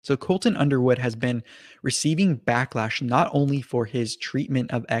So Colton Underwood has been receiving backlash not only for his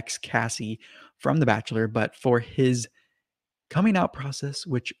treatment of ex Cassie from The Bachelor, but for his coming out process,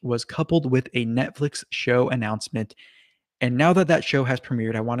 which was coupled with a Netflix show announcement. And now that that show has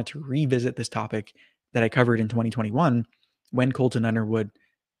premiered, I wanted to revisit this topic that I covered in 2021 when Colton Underwood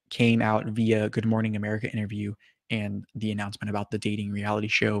came out via Good Morning America interview and the announcement about the dating reality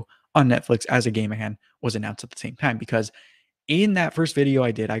show on Netflix as a gay man was announced at the same time. Because in that first video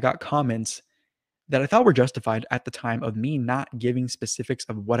I did, I got comments that I thought were justified at the time of me not giving specifics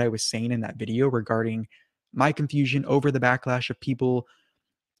of what I was saying in that video regarding my confusion over the backlash of people,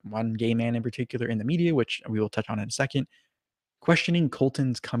 one gay man in particular in the media, which we will touch on in a second, questioning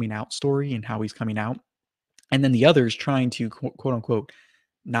Colton's coming out story and how he's coming out. And then the others trying to quote unquote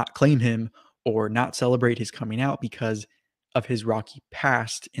not claim him or not celebrate his coming out because of his rocky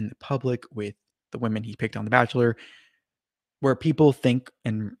past in the public with the women he picked on The Bachelor, where people think,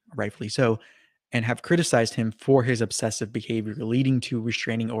 and rightfully so, and have criticized him for his obsessive behavior, leading to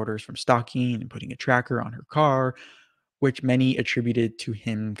restraining orders from stalking and putting a tracker on her car, which many attributed to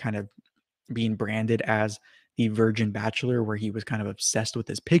him kind of being branded as the virgin bachelor, where he was kind of obsessed with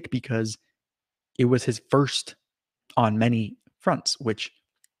his pick because it was his first on many fronts, which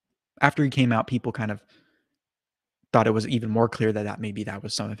after he came out, people kind of thought it was even more clear that maybe that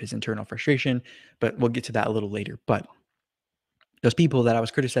was some of his internal frustration, but we'll get to that a little later. But those people that I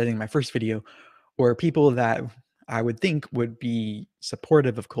was criticizing in my first video were people that I would think would be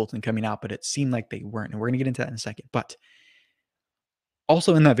supportive of Colton coming out, but it seemed like they weren't. And we're going to get into that in a second. But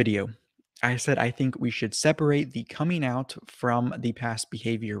also in that video, I said I think we should separate the coming out from the past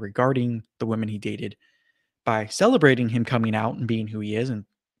behavior regarding the women he dated by celebrating him coming out and being who he is and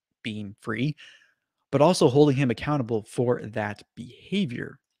being free, but also holding him accountable for that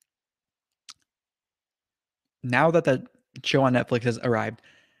behavior. Now that that show on Netflix has arrived,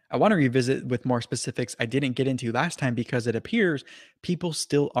 I want to revisit with more specifics I didn't get into last time because it appears people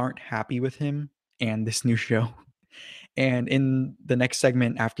still aren't happy with him and this new show. And in the next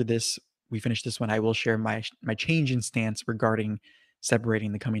segment after this, we finish this one, I will share my change in stance regarding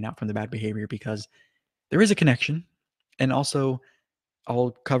separating the coming out from the bad behavior because there is a connection. And also,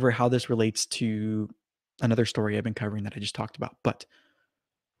 I'll cover how this relates to another story I've been covering that I just talked about. But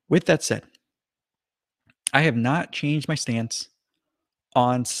with that said, I have not changed my stance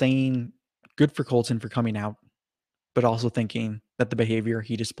on saying good for Colton for coming out, but also thinking that the behavior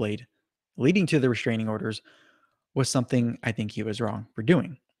he displayed leading to the restraining orders was something I think he was wrong for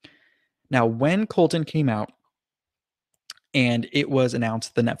doing. Now, when Colton came out and it was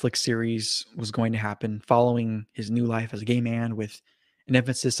announced the Netflix series was going to happen following his new life as a gay man with an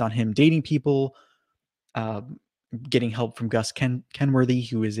emphasis on him dating people, uh, getting help from Gus Kenworthy,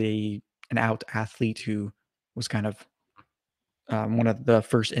 who is an out athlete who was kind of one of the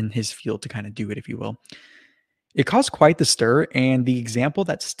first in his field to kind of do it, if you will. It caused quite the stir, and the example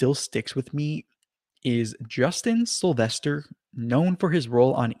that still sticks with me is Justin Sylvester, known for his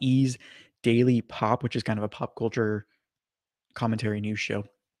role on E's Daily Pop, which is kind of a pop culture commentary news show.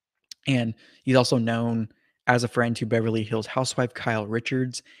 And he's also known as a friend to Beverly Hills housewife Kyle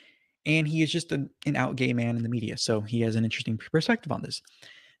Richards, and he is just an out gay man in the media, so he has an interesting perspective on this.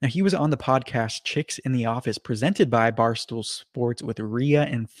 Now, he was on the podcast Chicks in the Office, presented by Barstool Sports with Rhea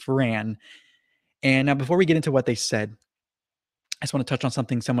and Fran. And now, before we get into what they said, I just want to touch on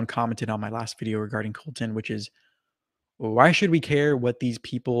something someone commented on my last video regarding Colton, which is why should we care what these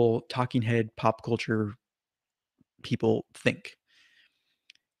people, talking head pop culture people, think?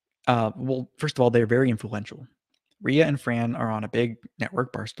 Well, first of all, they're very influential. Rhea and Fran are on a big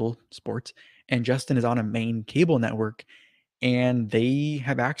network, Barstool Sports, and Justin is on a main cable network, and they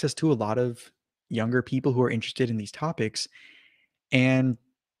have access to a lot of younger people who are interested in these topics, and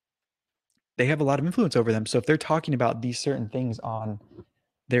they have a lot of influence over them. So if they're talking about these certain things on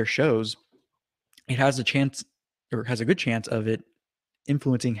their shows, it has a chance or has a good chance of it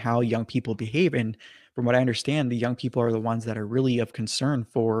influencing how young people behave. And from what I understand, the young people are the ones that are really of concern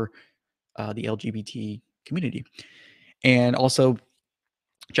for the LGBT community. And also,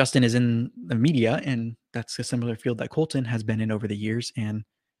 Justin is in the media, and that's a similar field that Colton has been in over the years and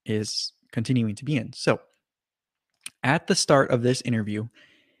is continuing to be in. So, at the start of this interview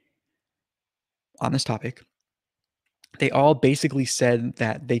on this topic, they all basically said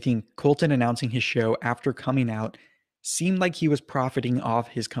that they think Colton announcing his show after coming out seemed like he was profiting off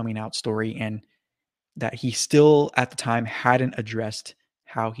his coming out story and that he still at the time hadn't addressed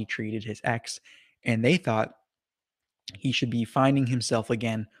how he treated his ex. And they thought he should be finding himself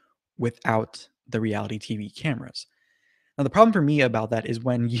again without the reality TV cameras. Now, the problem for me about that is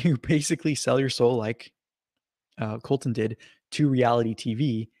when you basically sell your soul like Colton did to reality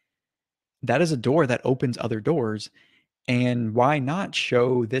TV, that is a door that opens other doors. And why not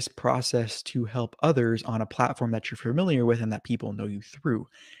show this process to help others on a platform that you're familiar with and that people know you through?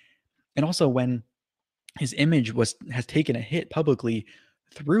 And also, when his image has taken a hit publicly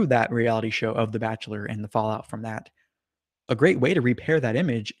through that reality show of The Bachelor and the fallout from that, a great way to repair that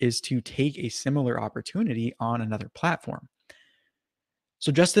image is to take a similar opportunity on another platform.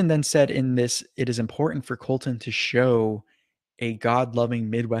 So Justin then said in this, it is important for Colton to show a God-loving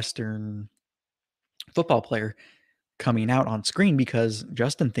Midwestern football player coming out on screen because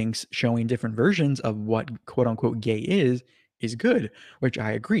Justin thinks showing different versions of what quote unquote gay is good, which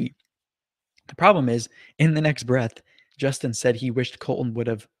I agree. The problem is, in the next breath, Justin said he wished Colton would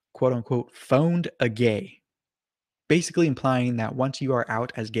have quote unquote phoned a gay, basically implying that once you are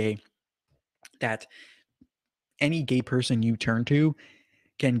out as gay, that any gay person you turn to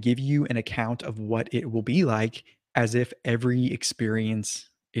can give you an account of what it will be like as if every experience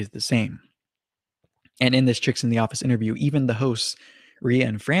is the same. And in this Chicks in the Office interview, even the hosts, Rhea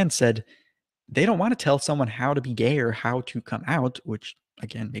and Fran, said they don't want to tell someone how to be gay or how to come out, which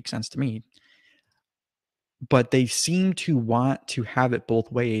again makes sense to me. But they seem to want to have it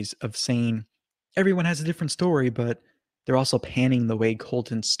both ways of saying everyone has a different story, but they're also panning the way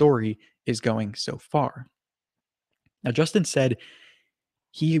Colton's story is going so far. Now, Justin said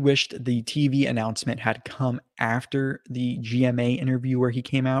he wished the TV announcement had come after the GMA interview where he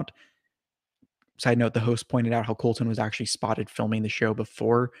came out. Side note, the host pointed out how Colton was actually spotted filming the show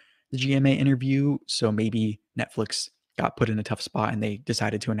before the GMA interview. So maybe Netflix got put in a tough spot and they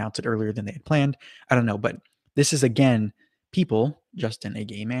decided to announce it earlier than they had planned. I don't know. But this is, again, people, Justin, a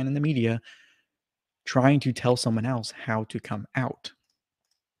gay man in the media, trying to tell someone else how to come out.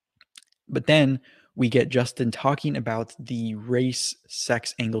 But then we get Justin talking about the race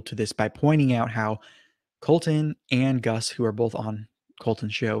sex angle to this by pointing out how Colton and Gus, who are both on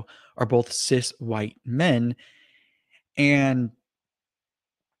Colton's show, are both cis white men. And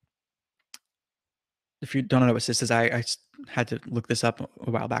if you don't know what cis is, I had to look this up a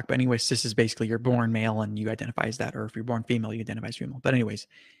while back. But anyway, cis is basically you're born male and you identify as that, or if you're born female, you identify as female. But anyways,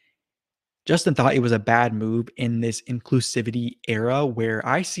 Justin thought it was a bad move in this inclusivity era where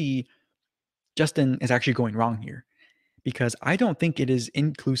I see Justin is actually going wrong here because I don't think it is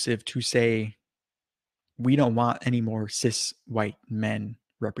inclusive to say we don't want any more cis white men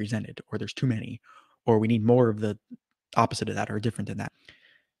represented, or there's too many, or we need more of the opposite of that or different than that.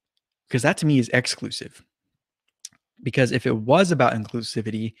 Because that to me is exclusive. Because if it was about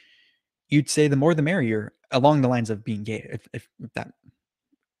inclusivity, you'd say the more the merrier along the lines of being gay. If that,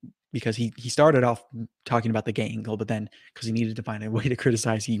 because he started off talking about the gay angle, but then because he needed to find a way to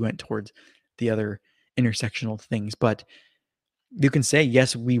criticize, he went towards the other intersectional things. But you can say,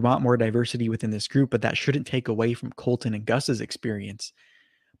 yes, we want more diversity within this group, but that shouldn't take away from Colton and Gus's experience.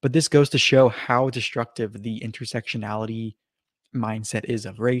 But this goes to show how destructive the intersectionality mindset is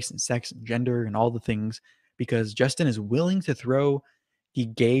of race and sex and gender and all the things, because Justin is willing to throw the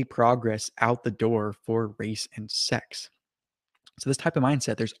gay progress out the door for race and sex. So this type of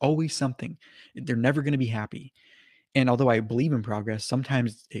mindset, there's always something. They're never going to be happy. And although I believe in progress,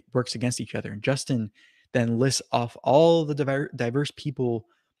 sometimes it works against each other. And Justin then lists off all the diverse people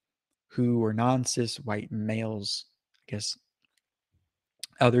who are non-cis white males, I guess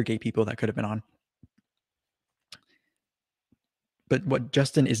other gay people that could have been on. But what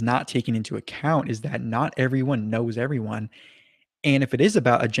Justin is not taking into account is that not everyone knows everyone. And if it is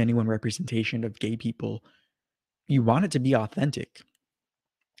about a genuine representation of gay people, you want it to be authentic.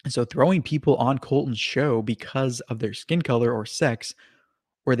 And so throwing people on Colton's show because of their skin color or sex,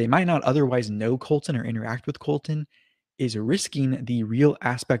 where they might not otherwise know Colton or interact with Colton, is risking the real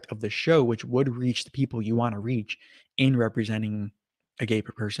aspect of the show, which would reach the people you want to reach in representing a gay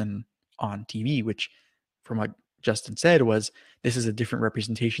person on TV, which, from what Justin said, was this is a different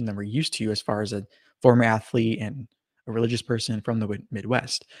representation than we're used to as far as a former athlete and a religious person from the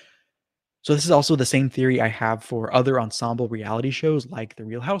Midwest. So this is also the same theory I have for other ensemble reality shows like The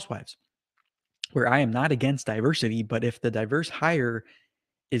Real Housewives, where I am not against diversity, but if the diverse hire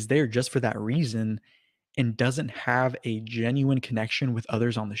is there just for that reason and doesn't have a genuine connection with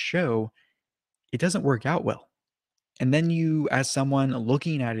others on the show, it doesn't work out well. And then you, as someone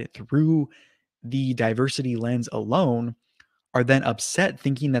looking at it through the diversity lens alone, are then upset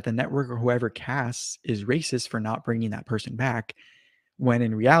thinking that the network or whoever casts is racist for not bringing that person back, when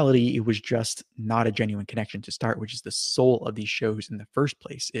in reality, it was just not a genuine connection to start, which is the soul of these shows in the first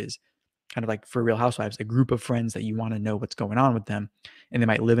place, is kind of like for Real Housewives, a group of friends that you want to know what's going on with them. And they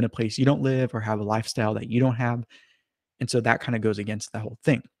might live in a place you don't live or have a lifestyle that you don't have. And so that kind of goes against the whole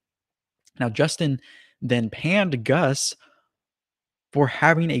thing. Now, Justin then panned Gus for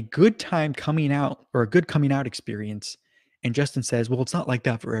having a good time coming out or a good coming out experience. And Justin says, well, it's not like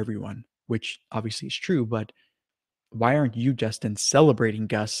that for everyone, which obviously is true, but why aren't you, Justin, celebrating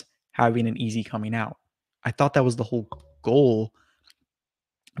Gus having an easy coming out? I thought that was the whole goal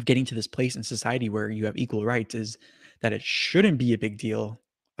of getting to this place in society where you have equal rights, is that it shouldn't be a big deal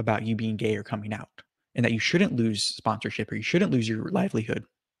about you being gay or coming out, and that you shouldn't lose sponsorship or you shouldn't lose your livelihood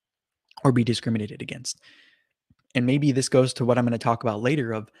or be discriminated against. And maybe this goes to what I'm going to talk about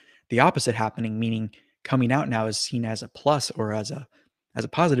later of the opposite happening, meaning coming out now is seen as a plus or as a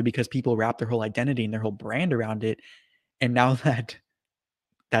positive because people wrap their whole identity and their whole brand around it. And now that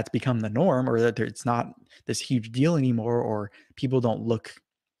that's become the norm, or that it's not this huge deal anymore, or people don't look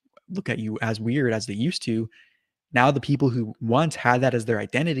at you as weird as they used to, now the people who once had that as their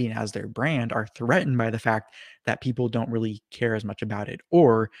identity and as their brand are threatened by the fact that people don't really care as much about it.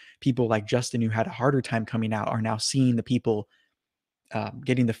 Or people like Justin, who had a harder time coming out, are now seeing the people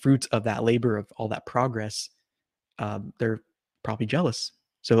getting the fruits of that labor, of all that progress. They're probably jealous.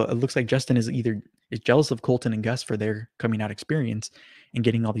 So it looks like Justin is jealous of Colton and Gus for their coming out experience and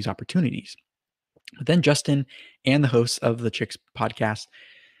getting all these opportunities. But then Justin and the hosts of the Chicks podcast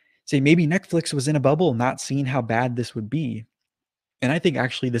say maybe Netflix was in a bubble, not seeing how bad this would be. And I think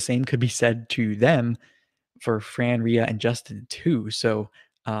actually the same could be said to them for Fran, Rhea, and Justin too. So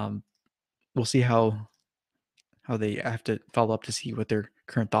we'll see how they have to follow up to see what their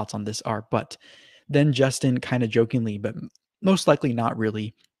current thoughts on this are. But then Justin kind of jokingly, but most likely not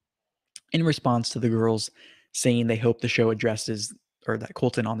really, in response to the girls saying they hope the show addresses, or that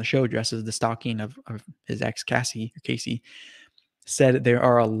Colton on the show addresses, the stalking of his ex Casey, said there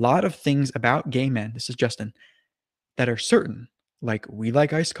are a lot of things about gay men, this is Justin, that are certain. Like, we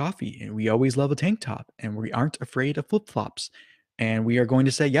like iced coffee and we always love a tank top and we aren't afraid of flip flops. And we are going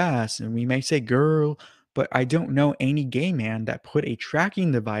to say yes. And we may say girl, but I don't know any gay man that put a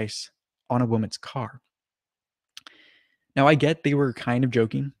tracking device on a woman's car. Now, I get they were kind of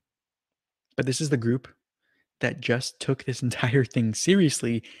joking, but this is the group that just took this entire thing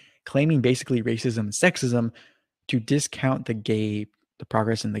seriously, claiming basically racism and sexism to discount the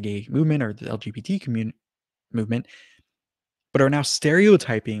progress in the gay movement or the LGBT movement, but are now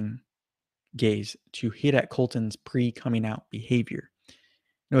stereotyping gays to hit at Colton's pre-coming out behavior.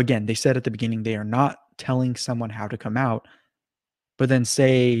 Now, again, they said at the beginning they are not telling someone how to come out, but then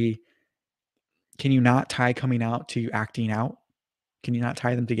say, can you not tie coming out to acting out? Can you not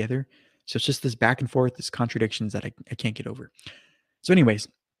tie them together? So it's just this back and forth, this contradictions that I can't get over. So anyways,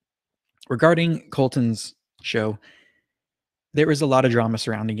 regarding Colton's show, there is a lot of drama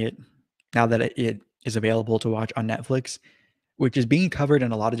surrounding it now that it is available to watch on Netflix, which is being covered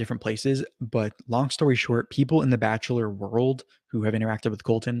in a lot of different places. But long story short, people in the Bachelor world who have interacted with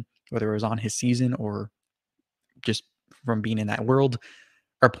Colton, whether it was on his season or just from being in that world,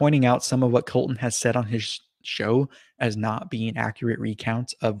 are pointing out some of what Colton has said on his show as not being accurate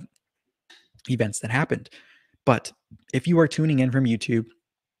recounts of events that happened. But if you are tuning in from YouTube,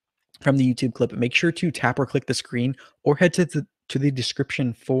 from the YouTube clip, make sure to tap or click the screen or head to the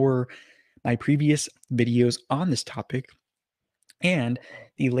description for my previous videos on this topic and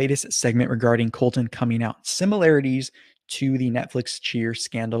the latest segment regarding Colton coming out, similarities to the Netflix Cheers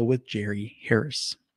scandal with Jerry Harris.